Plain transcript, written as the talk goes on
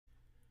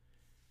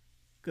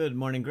Good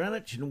morning,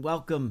 Greenwich, and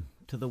welcome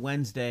to the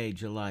Wednesday,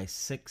 July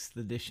 6th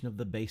edition of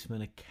the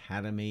Basement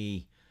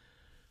Academy.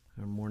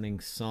 Our morning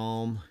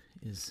psalm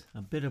is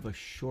a bit of a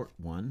short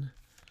one.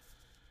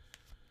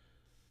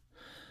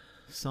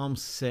 Psalm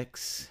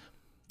 6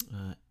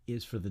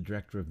 is for the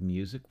director of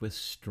music with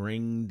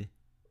stringed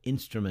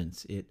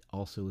instruments. It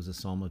also is a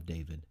psalm of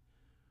David.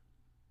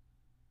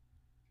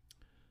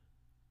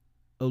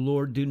 O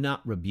Lord, do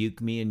not rebuke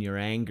me in your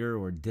anger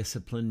or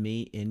discipline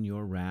me in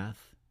your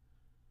wrath.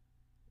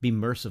 Be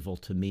merciful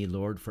to me,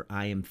 Lord, for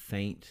I am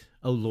faint.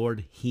 O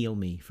Lord, heal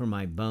me, for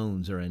my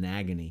bones are in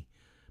agony.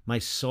 My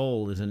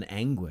soul is in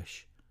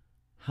anguish.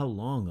 How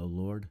long, O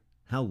Lord?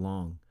 How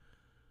long?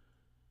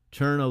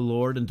 Turn, O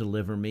Lord, and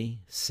deliver me.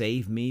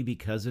 Save me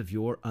because of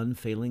your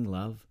unfailing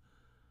love.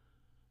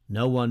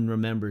 No one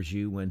remembers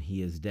you when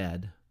he is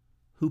dead.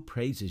 Who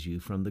praises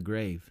you from the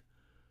grave?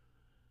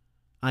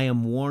 I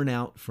am worn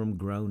out from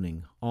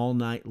groaning. All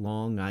night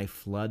long I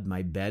flood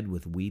my bed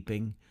with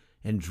weeping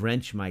and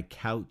drench my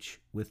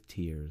couch with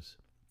tears.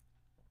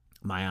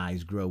 My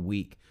eyes grow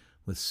weak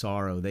with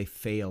sorrow. They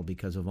fail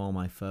because of all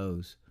my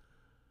foes.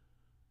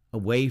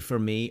 Away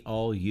from me,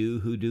 all you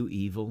who do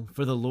evil,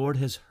 for the Lord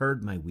has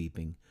heard my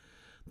weeping.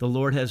 The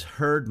Lord has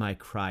heard my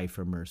cry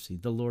for mercy.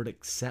 The Lord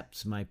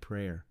accepts my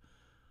prayer.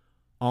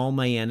 All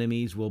my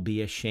enemies will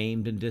be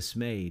ashamed and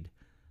dismayed.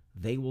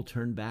 They will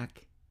turn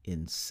back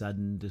in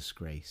sudden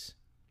disgrace.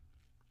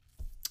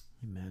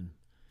 Amen.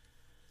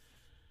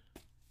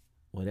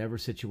 Whatever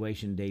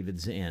situation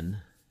David's in,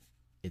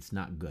 it's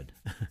not good.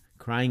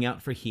 Crying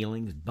out for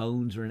healing, his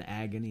bones are in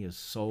agony, his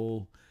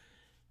soul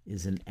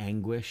is in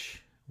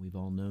anguish. We've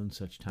all known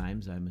such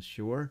times, I'm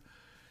sure.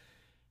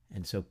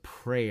 And so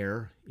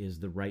prayer is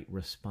the right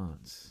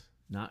response.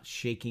 Not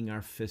shaking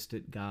our fist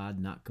at God,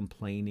 not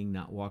complaining,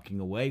 not walking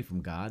away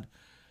from God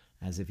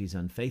as if he's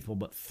unfaithful,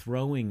 but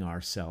throwing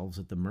ourselves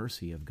at the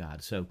mercy of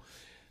God. So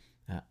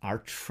our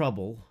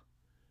trouble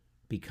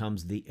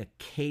becomes the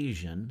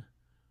occasion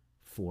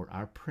for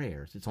our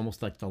prayers. It's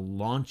almost like the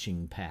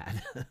launching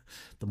pad.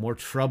 The more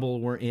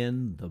trouble we're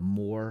in, the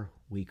more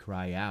we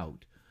cry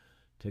out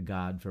to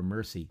God for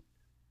mercy.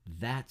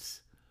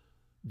 That's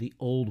the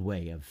old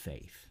way of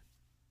faith.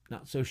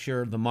 Not so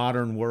sure the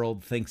modern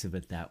world thinks of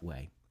it that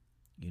way.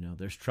 You know,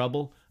 there's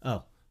trouble.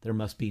 Oh, there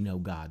must be no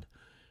God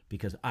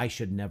because I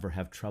should never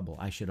have trouble.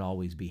 I should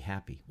always be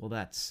happy. Well,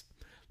 that's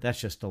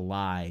just a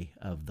lie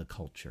of the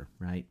culture,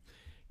 right?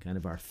 Kind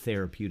of our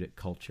therapeutic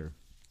culture.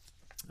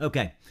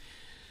 Okay.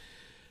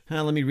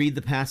 Let me read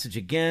the passage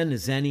again.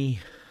 Is any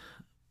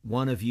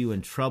one of you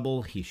in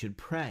trouble? He should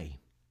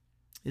pray.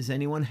 Is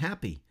anyone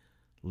happy?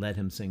 Let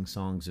him sing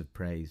songs of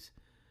praise.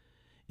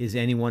 Is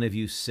any one of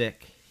you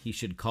sick? He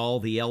should call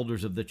the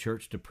elders of the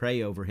church to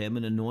pray over him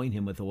and anoint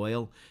him with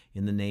oil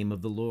in the name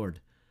of the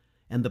Lord.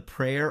 And the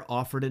prayer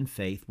offered in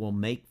faith will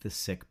make the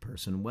sick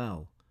person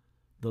well.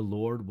 The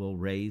Lord will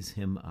raise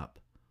him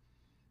up.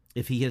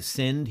 If he has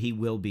sinned, he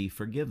will be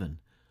forgiven.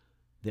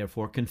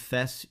 Therefore,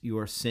 confess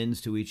your sins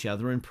to each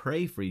other and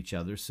pray for each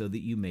other so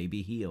that you may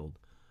be healed.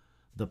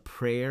 The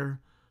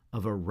prayer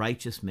of a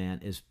righteous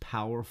man is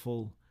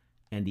powerful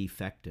and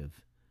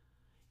effective.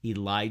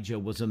 Elijah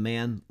was a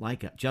man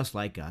just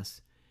like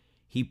us.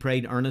 He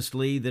prayed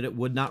earnestly that it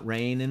would not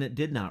rain, and it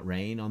did not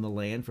rain on the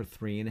land for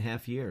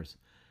 3.5 years.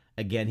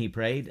 Again he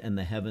prayed, and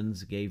the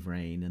heavens gave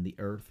rain, and the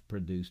earth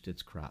produced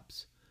its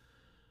crops.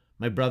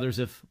 My brothers,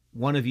 if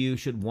one of you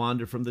should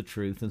wander from the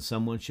truth and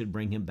someone should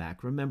bring him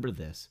back, remember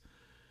this.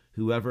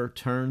 Whoever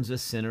turns a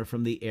sinner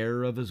from the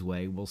error of his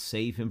way will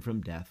save him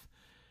from death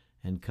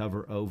and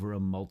cover over a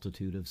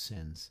multitude of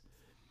sins.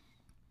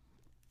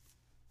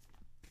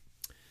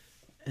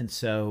 And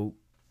so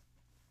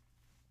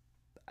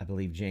I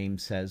believe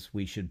James says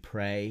we should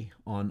pray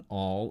on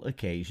all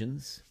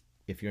occasions.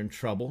 If you're in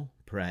trouble,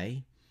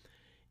 pray.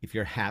 If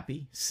you're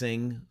happy,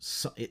 sing.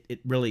 It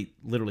really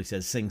literally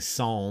says sing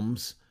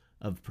psalms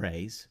of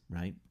praise,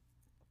 right?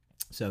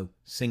 So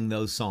sing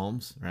those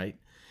psalms, right?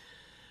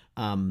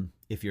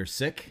 If you're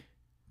sick,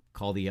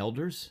 call the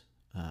elders,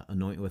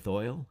 anoint with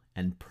oil,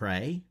 and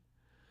pray.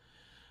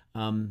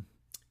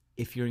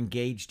 If you're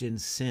engaged in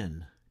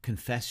sin,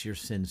 confess your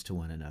sins to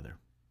one another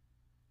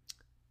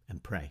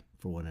and pray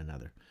for one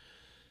another.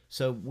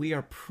 So we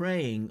are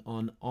praying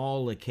on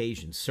all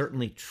occasions.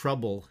 Certainly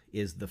trouble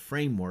is the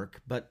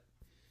framework, but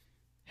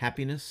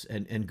happiness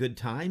and good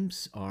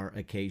times are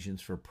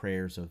occasions for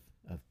prayers of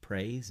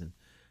praise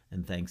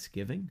and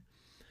thanksgiving.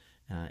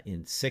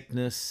 In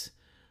sickness,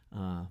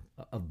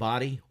 of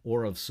body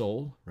or of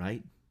soul,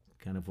 right?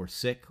 Kind of we're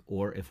sick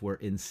or if we're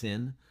in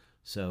sin.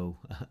 So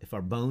if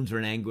our bones are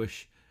in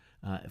anguish,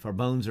 if our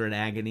bones are in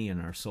agony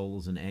and our soul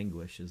is in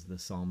anguish, as the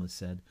psalmist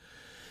said.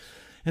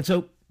 And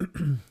so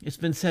it's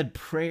been said,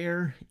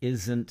 prayer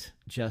isn't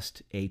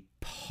just a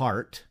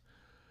part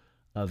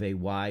of a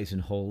wise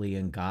and holy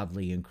and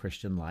godly and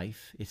Christian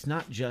life. It's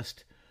not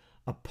just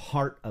a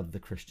part of the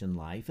Christian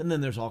life. And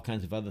then there's all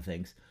kinds of other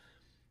things.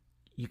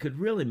 You could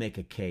really make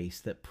a case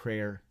that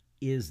prayer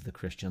is the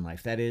Christian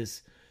life.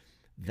 That's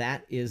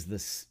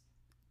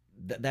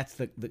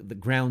the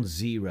ground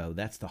zero.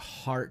 That's the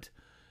heart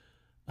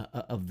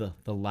of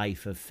the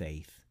life of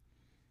faith.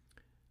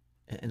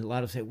 And a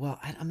lot of say, well,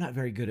 I'm not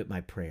very good at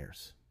my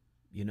prayers,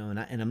 you know,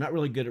 and I'm not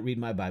really good at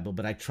reading my Bible,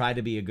 but I try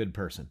to be a good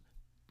person.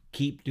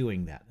 Keep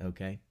doing that,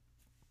 okay?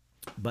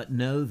 But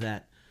know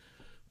that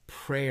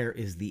prayer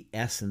is the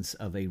essence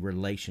of a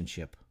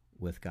relationship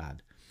with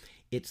God.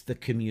 It's the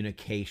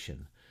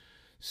communication.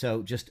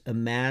 So just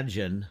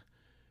imagine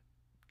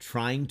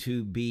trying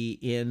to be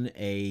in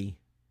a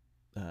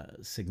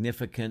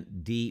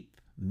significant,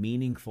 deep,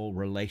 meaningful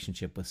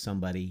relationship with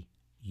somebody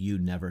you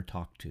never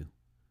talk to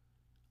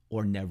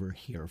or never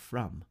hear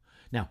from.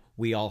 Now,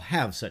 we all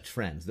have such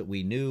friends that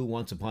we knew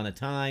once upon a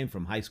time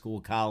from high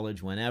school,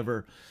 college,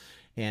 whenever.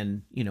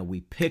 And, you know, we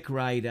pick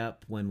right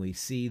up when we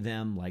see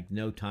them like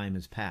no time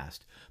has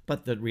passed.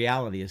 But the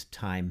reality is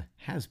time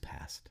has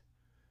passed.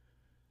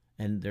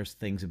 And there's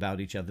things about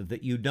each other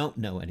that you don't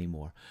know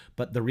anymore.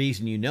 But the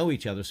reason you know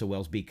each other so well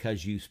is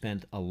because you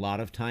spent a lot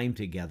of time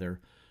together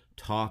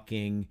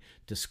talking,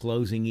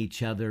 disclosing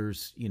each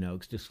other's, you know,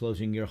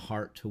 disclosing your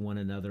heart to one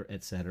another,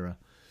 etc.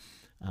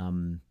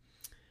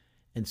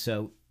 And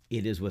so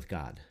it is with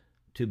God.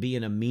 To be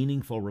in a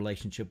meaningful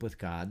relationship with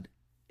God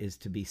is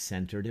to be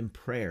centered in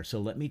prayer. So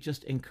let me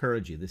just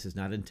encourage you. This is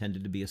not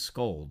intended to be a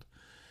scold.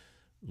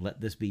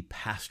 Let this be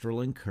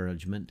pastoral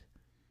encouragement.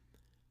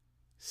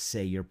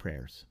 Say your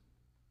prayers.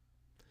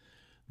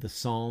 The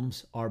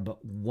Psalms are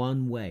but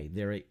one way.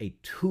 They're a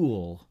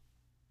tool,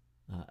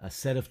 a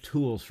set of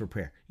tools for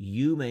prayer.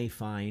 You may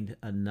find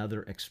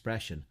another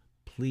expression.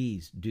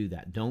 Please do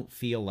that. Don't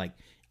feel like,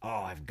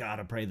 oh, I've got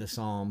to pray the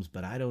Psalms,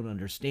 but I don't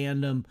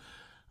understand them.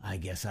 I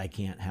guess I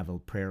can't have a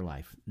prayer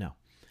life. No.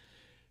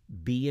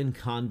 Be in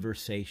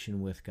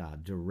conversation with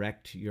God.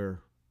 Direct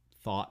your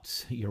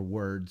thoughts, your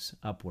words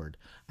upward.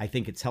 I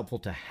think it's helpful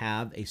to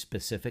have a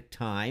specific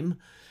time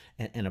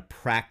and a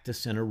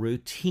practice and a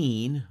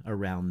routine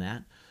around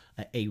that,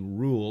 a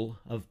rule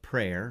of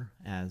prayer,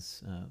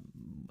 as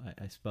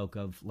I spoke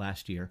of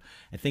last year.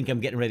 I think I'm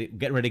getting ready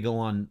to go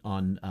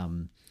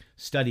on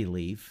study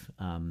leave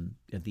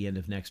at the end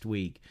of next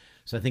week.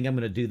 So I think I'm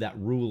going to do that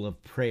rule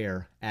of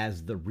prayer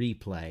as the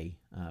replay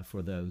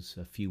for those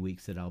few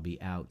weeks that I'll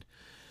be out.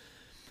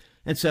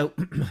 And so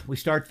we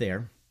start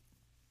there,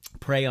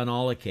 pray on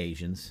all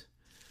occasions.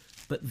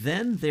 But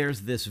then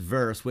there's this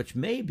verse, which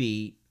might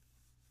be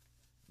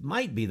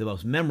the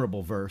most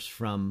memorable verse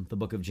from the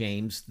book of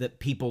James, that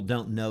people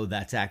don't know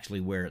that's actually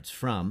where it's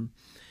from.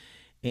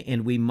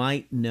 And we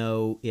might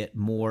know it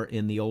more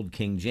in the Old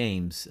King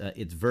James.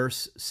 It's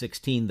verse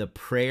 16, the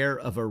prayer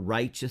of a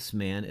righteous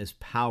man is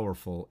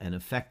powerful and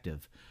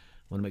effective. I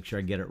want to make sure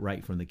I get it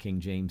right from the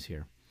King James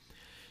here.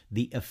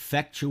 The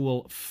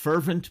effectual,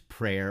 fervent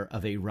prayer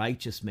of a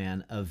righteous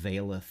man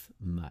availeth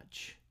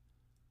much.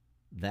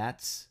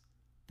 That's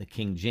the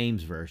King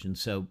James Version,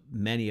 so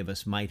many of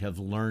us might have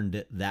learned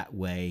it that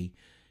way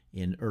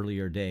in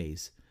earlier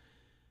days.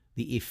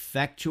 The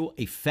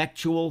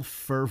effectual,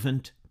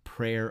 fervent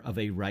prayer of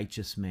a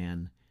righteous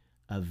man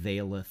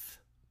availeth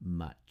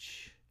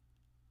much.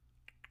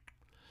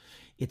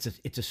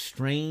 It's a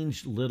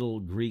strange little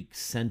Greek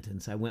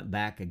sentence. I went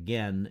back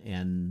again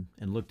and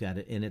looked at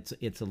it, and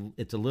it's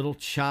a little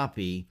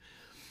choppy.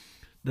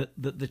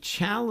 The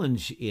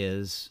challenge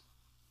is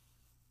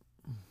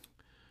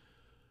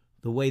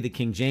the way the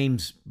King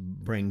James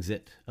brings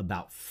it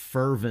about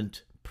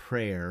fervent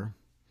prayer.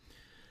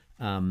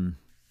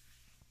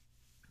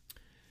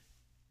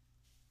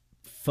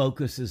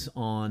 Focuses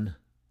on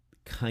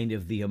kind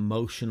of the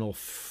emotional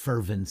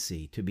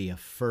fervency, to be a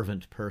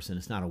fervent person.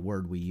 It's not a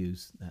word we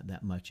use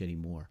that much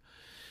anymore,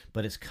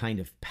 but it's kind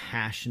of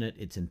passionate,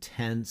 it's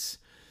intense.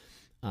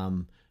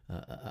 A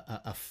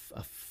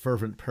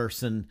fervent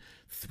person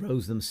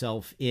throws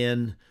themselves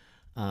in,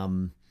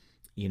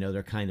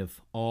 they're kind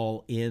of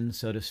all in,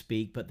 so to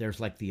speak, but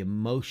there's like the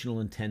emotional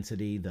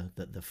intensity,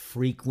 the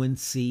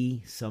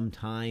frequency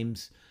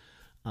sometimes,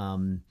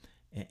 and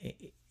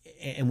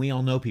we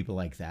all know people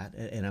like that,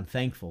 and I'm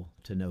thankful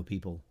to know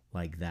people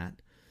like that.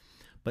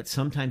 But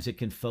sometimes it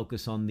can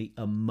focus on the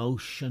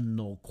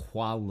emotional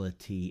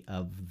quality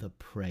of the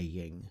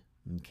praying,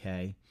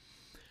 okay?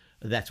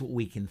 That's what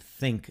we can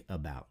think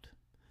about.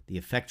 The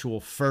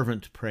effectual,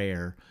 fervent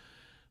prayer,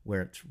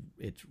 where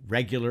it's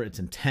regular, it's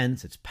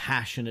intense, it's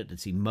passionate,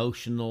 it's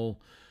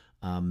emotional,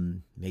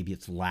 maybe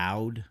it's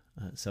loud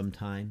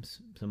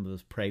sometimes. Some of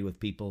us pray with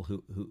people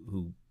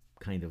who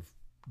kind of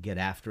get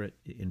after it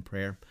in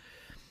prayer.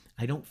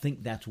 I don't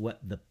think that's what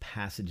the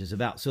passage is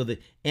about. So the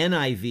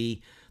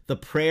NIV, the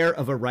prayer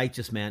of a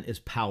righteous man is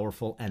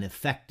powerful and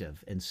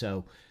effective. And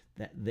so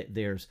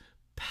there's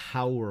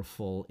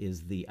powerful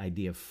is the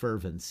idea of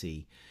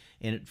fervency.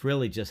 And it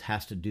really just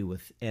has to do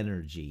with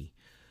energy.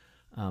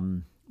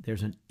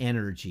 There's an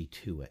energy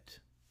to it.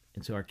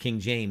 And so our King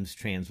James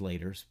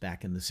translators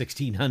back in the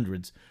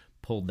 1600s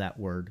pulled that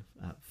word,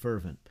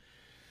 fervent.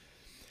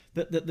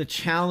 The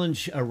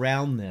challenge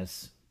around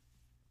this,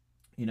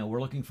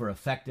 we're looking for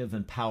effective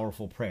and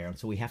powerful prayer. And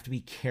so we have to be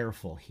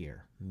careful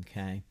here,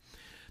 okay?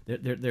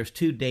 There's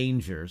two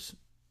dangers.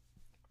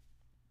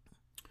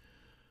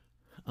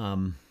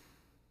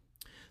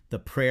 the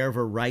prayer of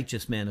a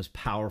righteous man is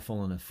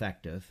powerful and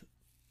effective.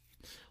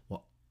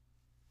 Well,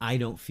 I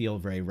don't feel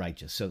very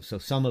righteous. So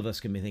some of us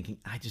can be thinking,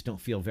 I just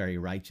don't feel very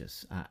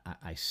righteous.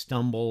 I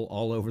stumble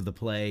all over the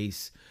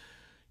place.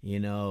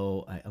 I'm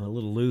a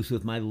little loose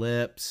with my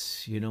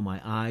lips.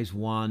 My eyes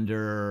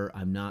wander.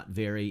 I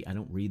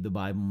don't read the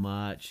Bible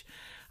much.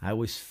 I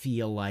always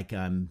feel like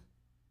I'm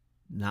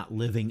not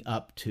living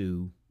up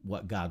to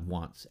what God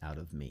wants out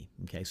of me.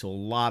 Okay, so a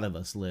lot of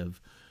us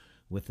live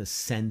with a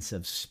sense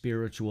of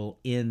spiritual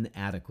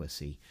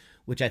inadequacy,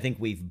 which I think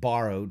we've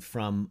borrowed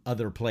from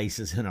other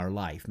places in our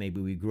life. Maybe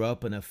we grew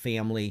up in a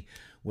family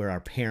where our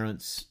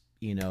parents,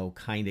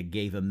 kind of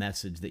gave a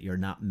message that you're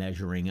not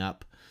measuring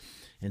up.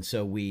 And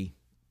so we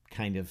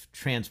kind of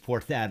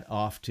transport that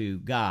off to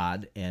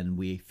God, and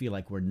we feel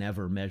like we're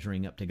never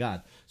measuring up to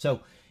God.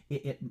 So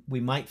we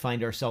might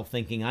find ourselves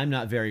thinking, I'm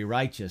not very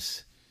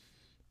righteous.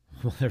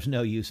 Well, there's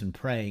no use in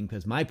praying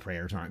because my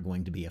prayers aren't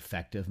going to be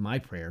effective. My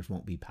prayers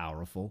won't be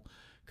powerful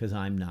because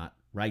I'm not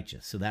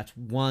righteous. So that's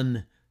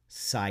one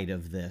side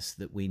of this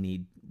that we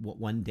need,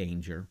 one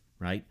danger,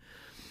 right?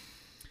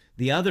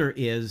 The other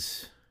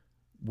is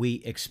we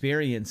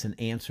experience an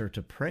answer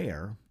to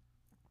prayer,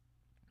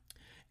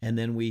 and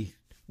then we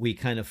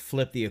kind of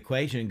flip the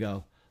equation and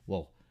go,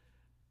 well,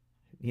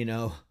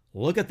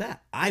 look at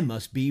that. I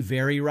must be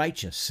very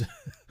righteous.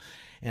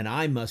 And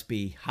I must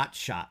be hot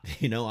shot.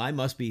 I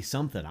must be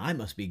something. I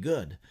must be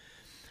good.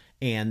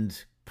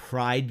 And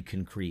pride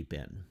can creep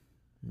in.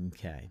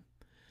 Okay.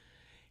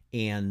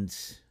 And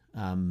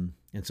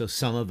so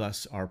some of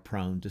us are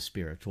prone to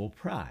spiritual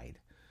pride.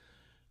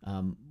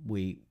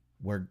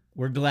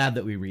 We're glad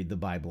that we read the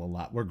Bible a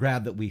lot. We're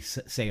glad that we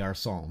say our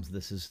Psalms.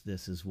 This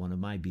is one of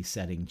my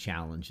besetting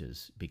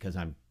challenges because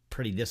I'm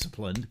pretty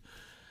disciplined.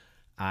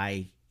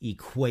 I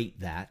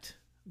equate that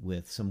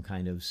with some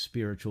kind of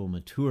spiritual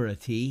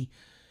maturity,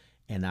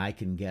 and I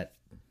can get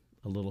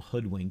a little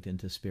hoodwinked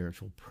into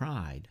spiritual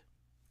pride.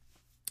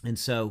 And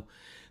so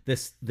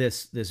this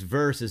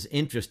verse is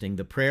interesting.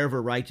 The prayer of a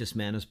righteous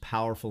man is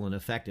powerful and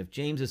effective.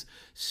 James is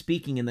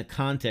speaking in the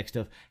context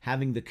of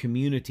having the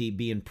community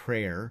be in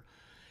prayer.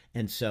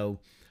 And so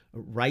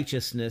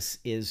righteousness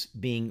is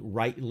being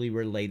rightly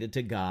related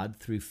to God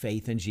through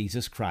faith in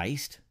Jesus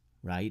Christ,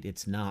 right?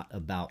 It's not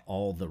about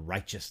all the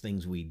righteous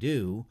things we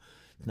do.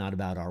 It's not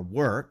about our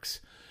works,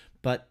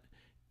 but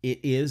it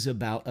is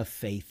about a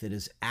faith that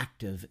is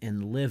active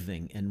and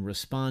living and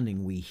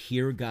responding. We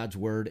hear God's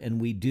word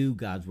and we do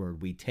God's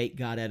word. We take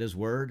God at his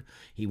word.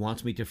 He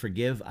wants me to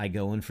forgive. I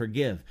go and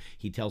forgive.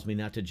 He tells me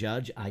not to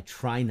judge. I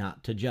try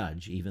not to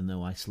judge, even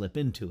though I slip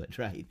into it,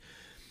 right?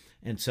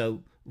 And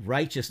so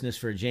righteousness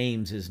for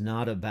James is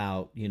not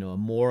about, a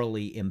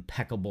morally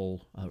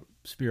impeccable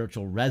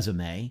spiritual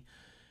resume.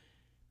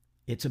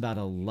 It's about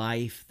a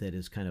life that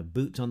is kind of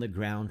boots on the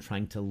ground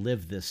trying to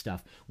live this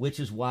stuff, which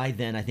is why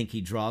then I think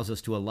he draws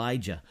us to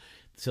Elijah.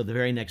 So the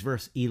very next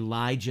verse,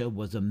 Elijah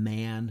was a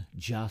man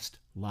just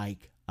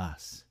like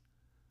us.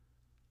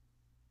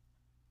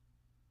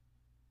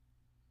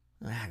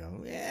 I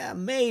go, yeah,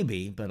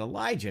 maybe, but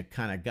Elijah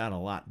kind of got a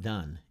lot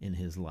done in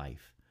his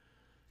life.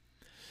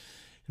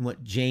 And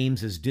what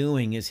James is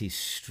doing is he's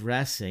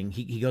stressing,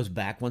 he goes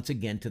back once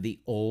again to the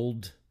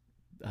Old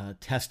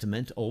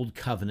Testament, Old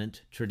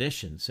Covenant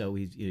tradition. So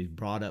he's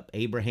brought up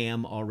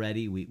Abraham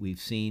already. We've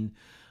seen,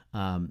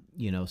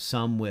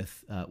 some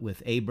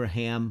with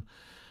Abraham.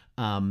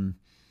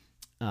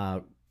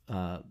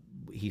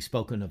 He's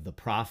spoken of the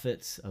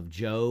prophets of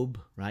Job,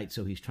 right?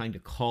 So he's trying to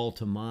call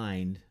to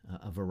mind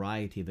a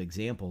variety of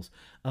examples.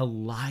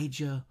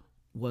 Elijah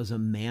was a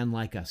man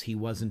like us. He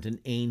wasn't an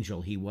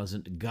angel. He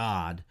wasn't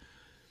God.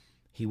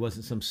 He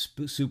wasn't some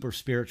super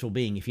spiritual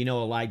being. If you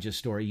know Elijah's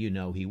story,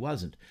 he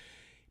wasn't.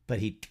 But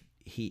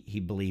he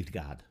believed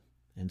God.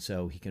 And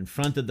so he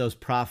confronted those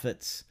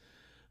prophets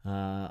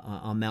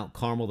on Mount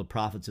Carmel, the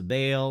prophets of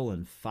Baal,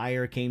 and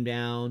fire came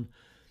down.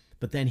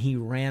 But then he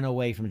ran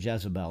away from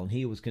Jezebel, and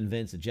he was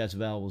convinced that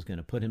Jezebel was going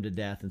to put him to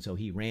death. And so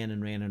he ran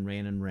and ran and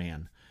ran and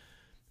ran.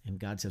 And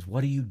God says,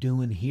 what are you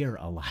doing here,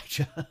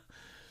 Elijah?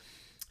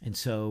 And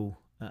so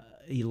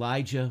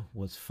Elijah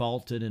was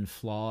faulted and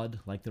flawed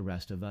like the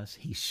rest of us.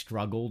 He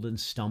struggled and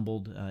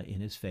stumbled in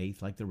his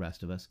faith like the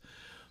rest of us.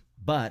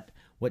 But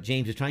what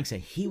James is trying to say,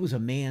 he was a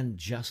man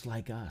just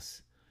like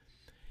us.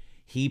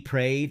 He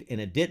prayed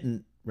and it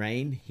didn't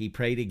rain. He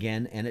prayed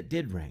again and it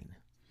did rain.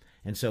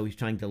 And so he's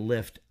trying to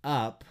lift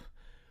up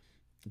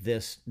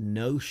this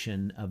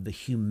notion of the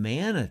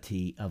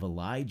humanity of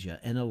Elijah,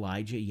 and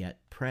Elijah yet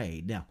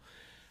prayed. Now,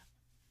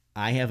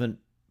 I haven't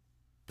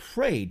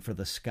prayed for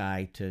the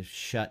sky to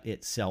shut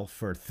itself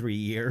for 3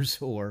 years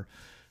or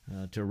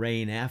to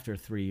rain after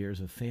 3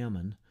 years of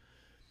famine,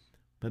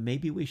 but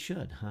maybe we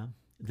should, huh?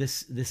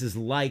 This is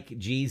like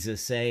Jesus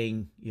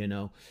saying,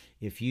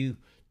 if you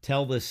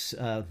tell this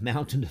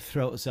mountain to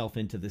throw itself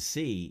into the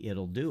sea,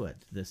 it'll do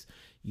it.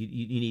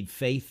 You need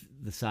faith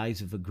the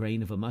size of a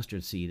grain of a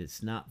mustard seed.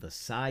 It's not the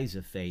size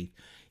of faith.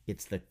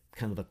 It's the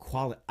kind of the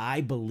quality. I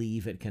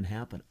believe it can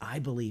happen. I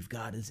believe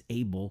God is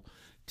able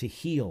to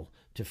heal,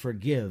 to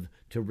forgive,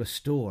 to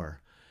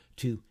restore,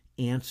 to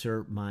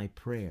answer my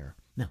prayer.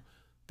 Now,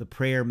 the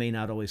prayer may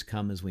not always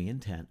come as we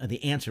intend.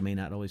 The answer may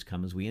not always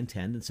come as we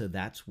intend. And so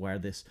that's where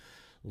this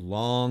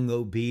long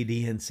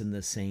obedience in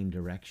the same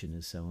direction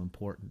is so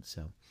important.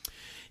 So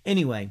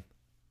anyway,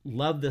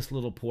 love this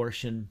little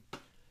portion.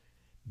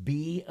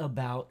 Be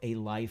about a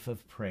life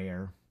of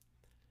prayer,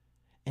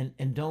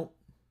 and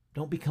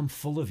don't become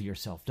full of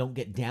yourself. Don't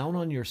get down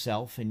on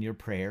yourself in your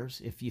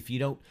prayers. If you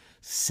don't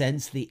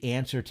sense the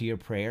answer to your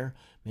prayer,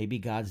 maybe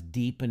God's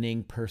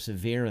deepening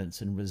perseverance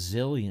and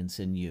resilience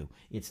in you.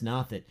 It's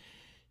not that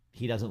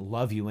he doesn't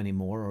love you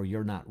anymore or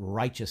you're not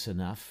righteous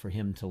enough for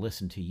him to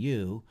listen to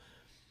you.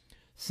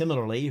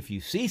 Similarly, if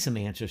you see some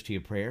answers to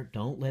your prayer,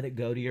 don't let it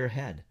go to your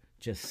head.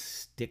 Just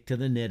stick to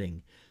the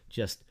knitting.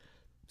 Just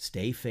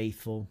stay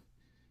faithful.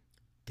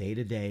 Day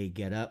to day,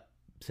 get up,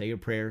 say your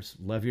prayers,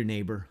 love your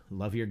neighbor,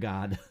 love your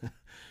God,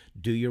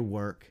 do your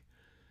work,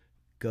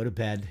 go to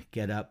bed,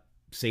 get up,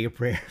 say your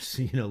prayers,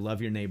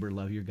 love your neighbor,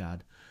 love your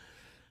God.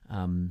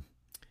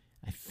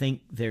 I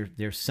think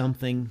there's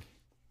something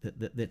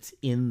that's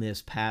in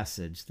this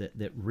passage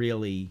that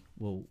really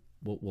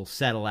will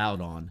settle out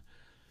on,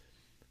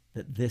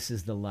 that this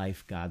is the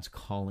life God's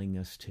calling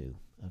us to,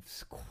 of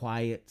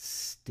quiet,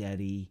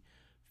 steady,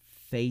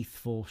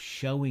 faithful,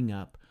 showing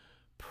up,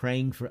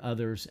 praying for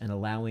others and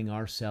allowing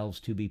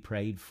ourselves to be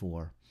prayed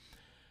for,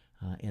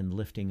 and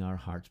lifting our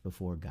hearts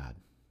before God.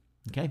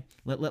 Okay,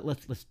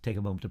 let's take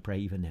a moment to pray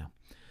even now.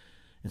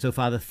 And so,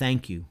 Father,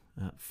 thank you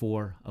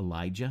for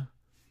Elijah,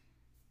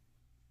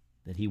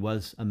 that he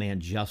was a man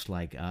just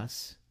like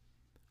us.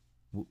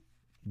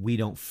 We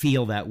don't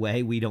feel that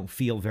way. We don't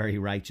feel very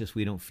righteous.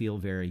 We don't feel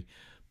very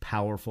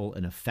powerful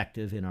and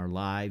effective in our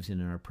lives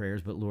and in our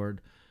prayers. But Lord,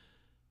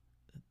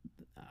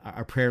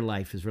 our prayer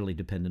life is really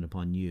dependent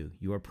upon you,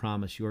 your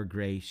promise, your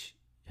grace,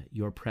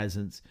 your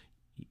presence,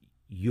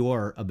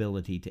 your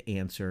ability to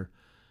answer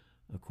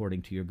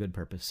according to your good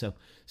purpose.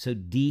 So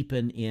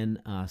deepen in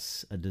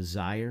us a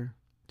desire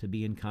to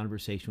be in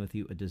conversation with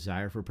you, a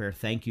desire for prayer.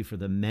 Thank you for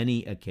the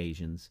many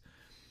occasions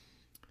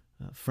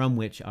from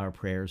which our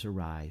prayers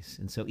arise.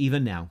 And so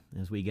even now,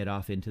 as we get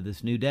off into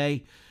this new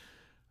day,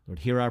 Lord,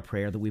 hear our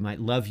prayer that we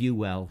might love you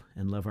well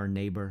and love our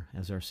neighbor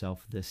as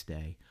ourselves this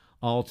day,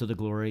 all to the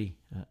glory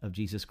of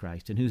Jesus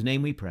Christ, in whose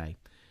name we pray,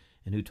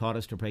 and who taught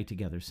us to pray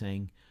together,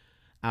 saying,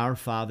 Our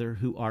Father,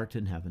 who art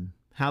in heaven,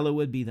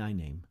 hallowed be thy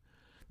name.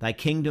 Thy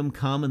kingdom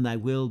come, and thy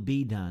will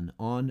be done,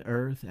 on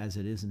earth as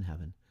it is in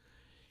heaven.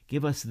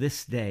 Give us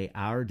this day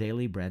our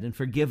daily bread, and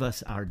forgive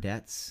us our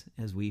debts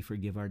as we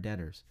forgive our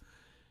debtors.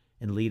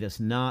 And lead us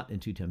not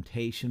into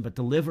temptation, but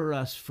deliver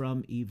us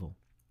from evil.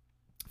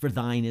 For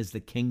thine is the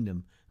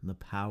kingdom, and the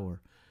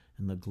power,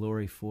 and the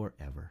glory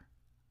forever.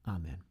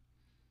 Amen.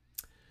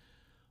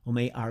 Oh,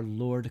 may our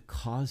Lord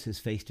cause his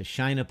face to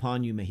shine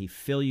upon you. May he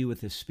fill you with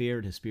his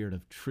spirit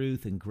of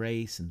truth and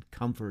grace and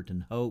comfort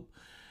and hope.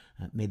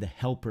 May the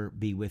helper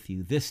be with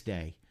you this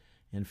day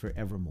and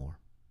forevermore.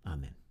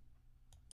 Amen.